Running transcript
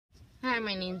Hi,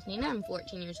 my name's Nina. I'm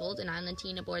 14 years old and I'm the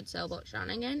teen aboard Sailboat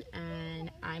Shawnigan,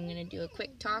 and I'm going to do a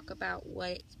quick talk about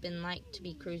what it's been like to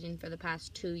be cruising for the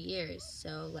past 2 years.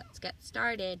 So let's get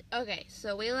started. Okay,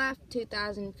 so we left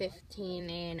 2015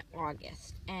 in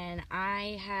August, and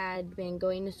I had been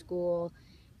going to school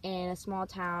in a small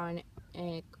town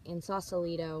in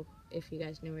Sausalito. If you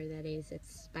guys know where that is,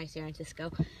 it's by San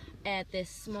Francisco, at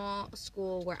this small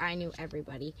school where I knew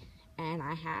everybody. And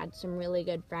I had some really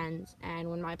good friends,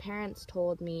 and when my parents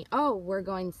told me, oh, we're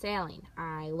going sailing,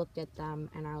 I looked at them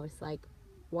and I was like,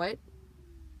 what?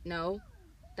 No,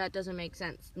 that doesn't make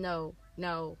sense. No,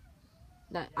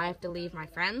 that I have to leave my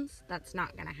friends? That's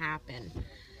not gonna happen.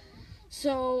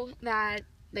 So that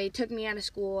they took me out of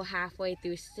school halfway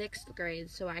through 6th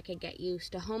grade so I could get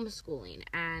used to homeschooling,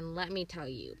 and let me tell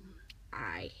you,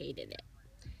 I hated it.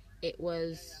 It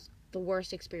was the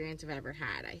worst experience I've ever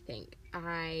had, I think.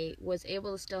 I was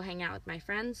able to still hang out with my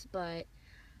friends, but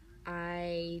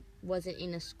I wasn't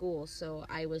in a school, so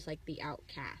I was like the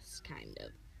outcast, kind of,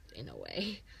 in a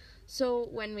way. So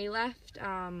when we left,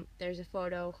 there's a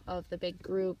photo of the big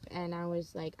group, and I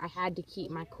was like, I had to keep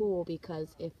my cool, because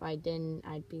if I didn't,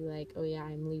 I'd be like, oh yeah,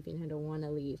 I'm leaving, I don't want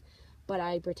to leave. But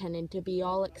I pretended to be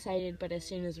all excited, but as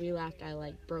soon as we left, I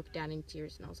like broke down in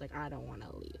tears, and I was like, I don't want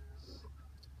to leave.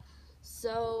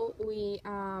 So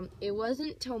it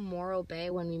wasn't till Morro Bay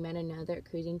when we met another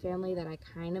cruising family that I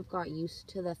kind of got used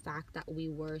to the fact that we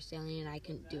were sailing and I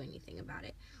couldn't do anything about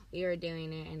it. We were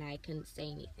doing it and I couldn't say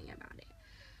anything about it.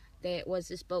 There was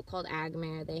this boat called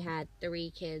Agmare. They had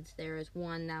 3 kids. There was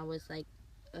one that was like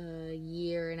a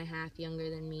year and a half younger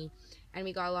than me, and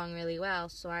we got along really well.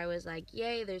 So I was like,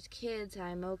 yay, there's kids,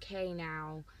 I'm okay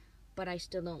now, but I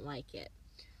still don't like it.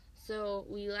 So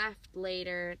we left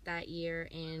later that year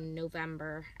in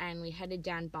November, and we headed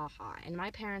down Baja. And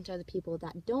my parents are the people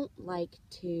that don't like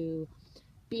to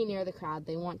be near the crowd.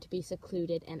 They want to be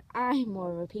secluded, and I'm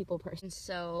more of a people person,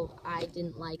 so I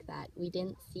didn't like that. We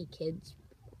didn't see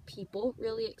people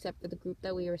really, except for the group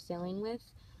that we were sailing with,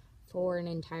 for an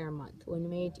entire month. When we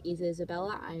made Isla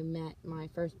Isabella, I met my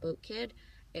first boat kid.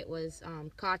 It was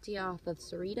Katya off of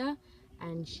Sarita,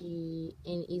 and she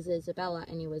in Isla Isabella,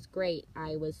 and it was great.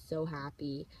 I was so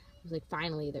happy. I was like,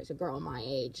 finally, there's a girl my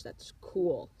age. That's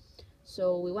cool.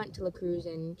 So we went to La Cruz,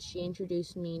 and she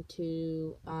introduced me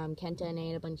to Kenta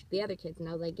and a bunch of the other kids, and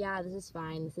I was like, yeah, this is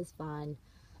fine, this is fun,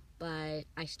 but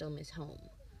I still miss home.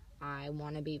 I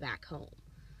want to be back home.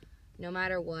 No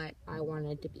matter what, I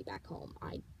wanted to be back home.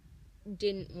 I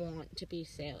didn't want to be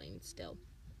sailing still.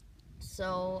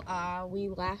 So we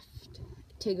left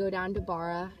to go down to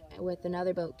Barra with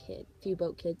another few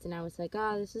boat kids, and I was like,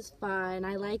 oh, this is fun,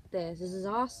 I like this is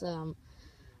awesome,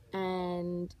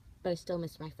 but I still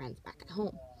miss my friends back at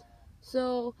home.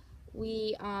 So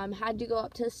we had to go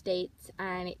up to the States,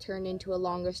 and it turned into a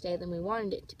longer stay than we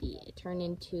wanted it to be. It turned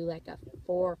into like a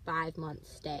 4 or 5 month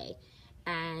stay,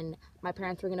 and my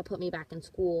parents were going to put me back in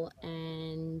school,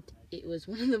 and it was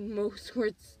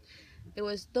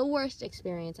the worst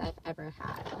experience I've ever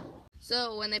had.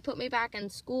 So when they put me back in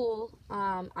school,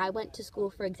 I went to school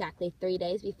for exactly 3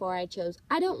 days before I chose,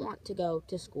 I don't want to go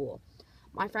to school.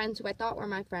 My friends who I thought were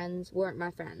my friends weren't my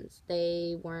friends.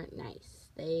 They weren't nice.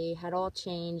 They had all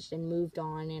changed and moved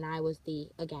on, and I was the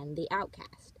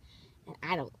outcast. And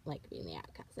I don't like being the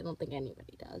outcast. I don't think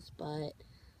anybody does. But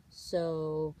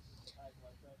so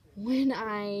when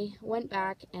I went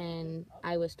back and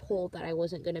I was told that I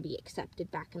wasn't going to be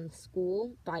accepted back in the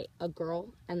school by a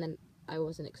girl, and then I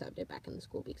wasn't accepted back in the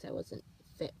school because I wasn't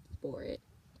fit for it,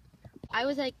 I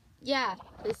was like, yeah,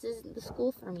 this isn't the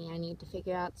school for me. I need to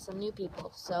figure out some new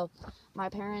people. So my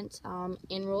parents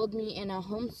enrolled me in a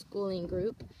homeschooling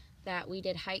group that we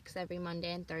did hikes every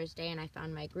Monday and Thursday, and I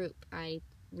found my group. I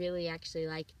really actually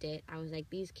liked it. I was like,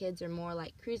 these kids are more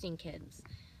like cruising kids.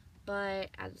 But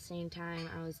at the same time,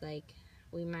 I was like,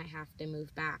 we might have to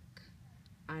move back.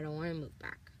 I don't want to move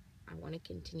back. I want to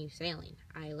continue sailing.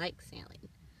 I like sailing.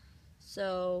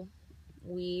 So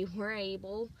we were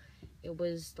able. It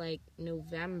was like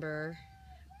November,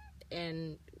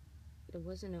 and it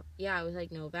was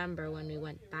like November when we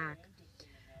went back,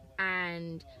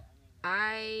 and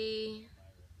I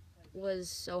was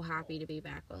so happy to be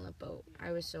back on the boat.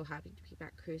 I was so happy to be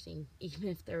back cruising, even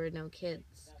if there were no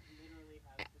kids.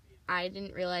 I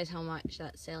didn't realize how much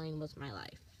that sailing was my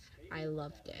life. I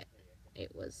loved it.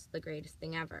 It was the greatest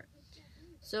thing ever.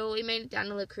 So we made it down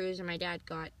to La Cruz, and my dad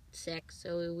got sick,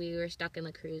 so we were stuck in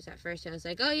La Cruz. At first I was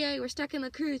like, oh yay, we're stuck in La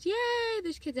Cruz, yay,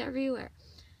 there's kids everywhere.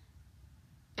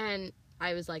 And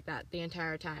I was like that the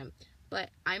entire time.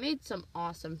 But I made some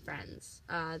awesome friends.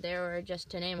 There were, just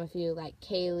to name a few, like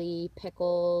Kaylee,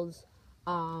 Pickles,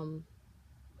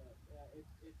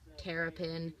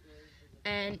 Terrapin.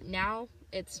 And now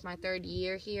it's my 3rd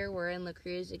year here. We're in La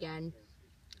Cruz again.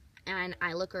 And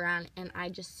I look around and I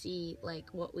just see, like,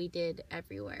 what we did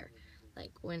everywhere.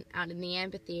 Like, when out in the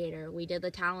amphitheater, we did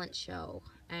the talent show.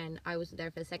 And I was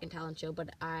there for the second talent show, but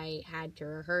I had to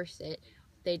rehearse it.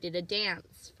 They did a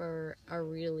dance for a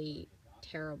really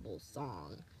terrible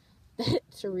song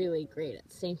that's really great at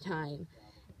the same time.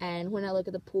 And when I look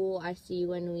at the pool, I see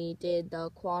when we did the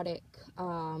aquatic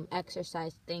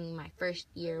exercise thing my first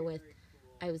year with,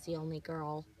 I was the only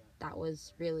girl. That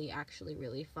was actually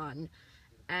really fun.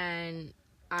 And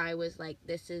I was like,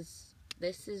 this is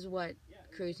what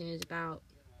cruising is about.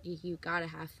 You gotta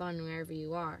have fun wherever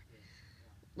you are.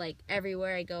 Like,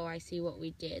 everywhere I go, I see what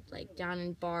we did. Like, down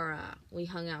in Barra, we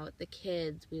hung out with the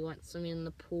kids. We went swimming in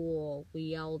the pool. We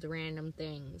yelled random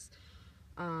things.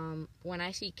 When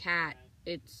I see Kat,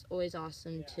 it's always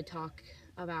awesome to talk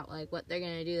about, like, what they're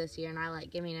going to do this year, and I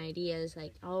like giving ideas,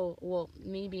 like, oh, well,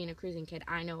 me being a cruising kid,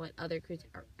 I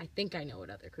think I know what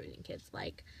other cruising kids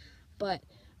like, but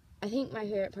I think my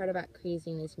favorite part about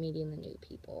cruising is meeting the new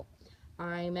people.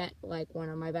 I met, like, one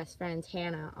of my best friends,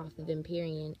 Hannah, off of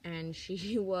Empyrean, and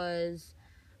she was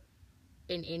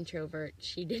an introvert.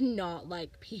 She did not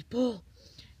like people,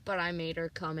 but I made her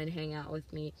come and hang out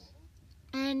with me.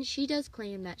 And she does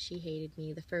claim that she hated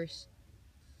me the first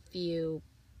few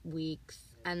weeks,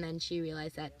 and then she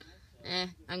realized that,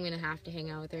 I'm gonna have to hang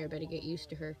out with her, I better get used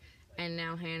to her. And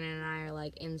now Hannah and I are,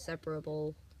 like,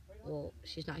 inseparable. Well,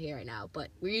 she's not here right now, but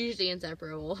we're usually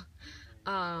inseparable.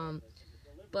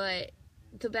 But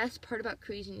the best part about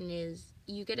cruising is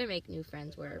you get to make new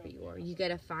friends wherever you are. You get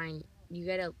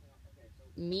to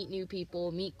meet new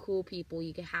people, meet cool people.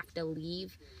 You have to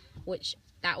leave, which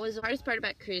that was the hardest part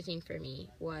about cruising for me,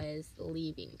 was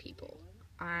leaving people.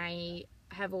 I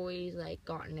have always, like,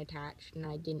 gotten attached, and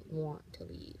I didn't want to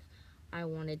leave. I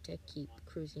wanted to keep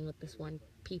cruising with this one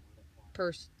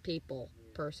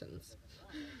persons.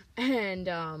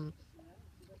 And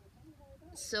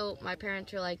so my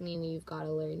parents were like, Nina, you've got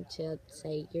to learn to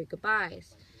say your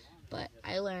goodbyes. But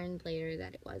I learned later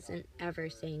that it wasn't ever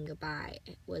saying goodbye.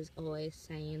 It was always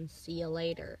saying see you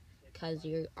later, because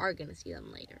you are going to see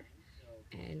them later.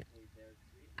 And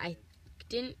I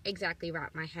didn't exactly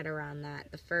wrap my head around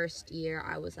that. The first year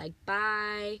I was like,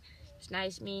 bye, it's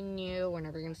nice meeting you, we're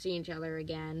never going to see each other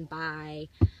again, bye.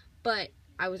 But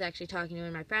I was actually talking to one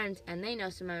of my friends, and they know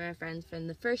some of my friends from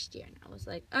the first year, and I was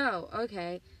like, oh,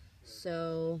 okay,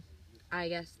 so I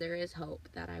guess there is hope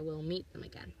that I will meet them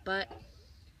again. But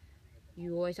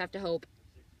you always have to hope.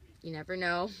 You never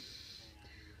know.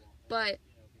 But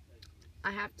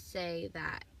I have to say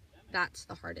that that's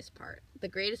the hardest part. The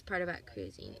greatest part about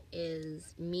cruising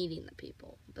is meeting the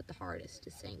people, but the hardest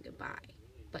is saying goodbye.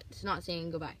 But it's not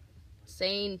saying goodbye.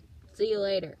 Saying see you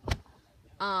later.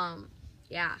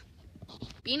 Yeah.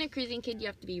 Being a cruising kid, you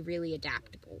have to be really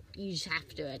adaptable. You just have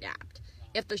to adapt.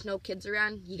 If there's no kids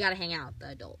around, you gotta hang out with the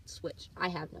adults, which I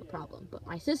have no problem. But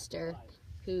my sister,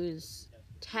 who's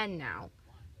 10 now,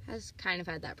 has kind of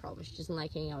had that problem. She doesn't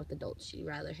like hanging out with adults. She'd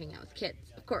rather hang out with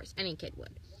kids. Of course, any kid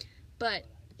would. But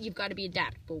you've got to be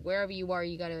adaptable. Wherever you are,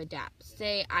 you got to adapt.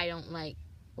 Say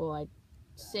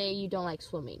say you don't like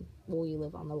swimming. Well, you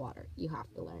live on the water. You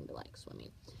have to learn to like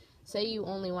swimming. Say you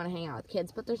only want to hang out with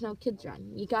kids, but there's no kids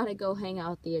around. You got to go hang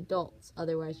out with the adults.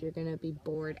 Otherwise, you're going to be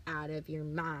bored out of your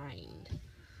mind.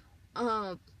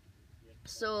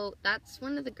 So that's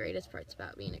one of the greatest parts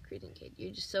about being a cruising kid.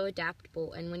 You're just so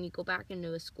adaptable, and when you go back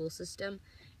into a school system,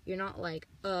 you're not like,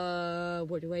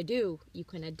 what do I do? You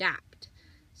can adapt.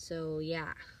 So,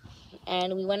 yeah.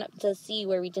 And we went up to sea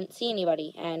where we didn't see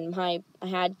anybody, and I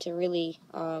had to really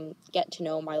get to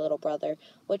know my little brother,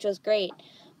 which was great.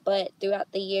 But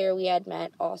throughout the year, we had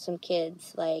met awesome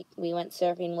kids. Like, we went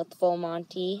surfing with Full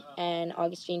Monty and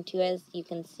Augustine too, as you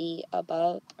can see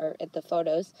above, or at the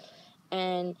photos.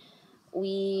 And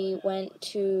we went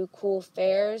to cool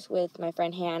fairs with my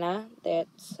friend Hannah.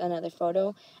 That's another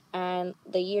photo. And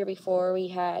the year before, we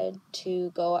had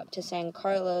to go up to San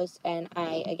Carlos, and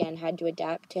I, again, had to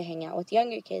adapt to hang out with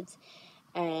younger kids.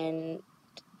 And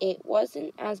it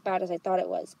wasn't as bad as I thought it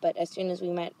was. But as soon as we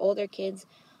met older kids,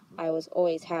 I was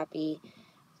always happy.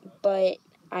 But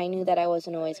I knew that I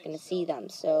wasn't always going to see them.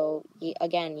 So,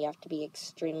 again, you have to be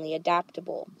extremely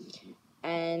adaptable.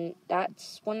 And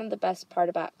that's one of the best part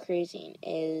about cruising,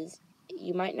 is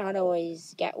you might not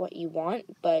always get what you want,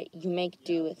 but you make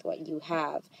do with what you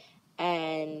have.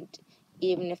 And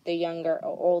even if they're younger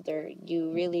or older,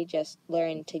 you really just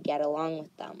learn to get along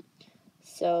with them.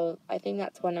 So I think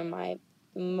that's one of my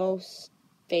most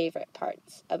favorite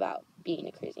parts about being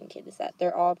a cruising kid, is that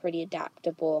they're all pretty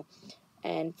adaptable,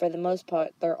 and for the most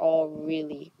part, they're all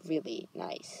really, really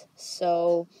nice.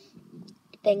 So,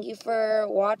 thank you for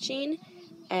watching,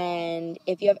 and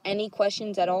if you have any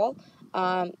questions at all,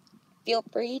 feel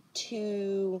free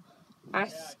to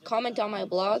comment on my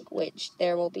blog, which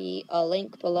there will be a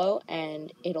link below,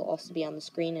 and it'll also be on the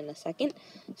screen in a second.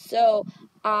 So,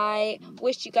 I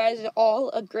wish you guys all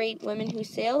a great Women Who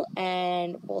Sail,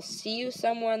 and we'll see you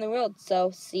somewhere in the world.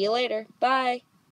 So, see you later. Bye!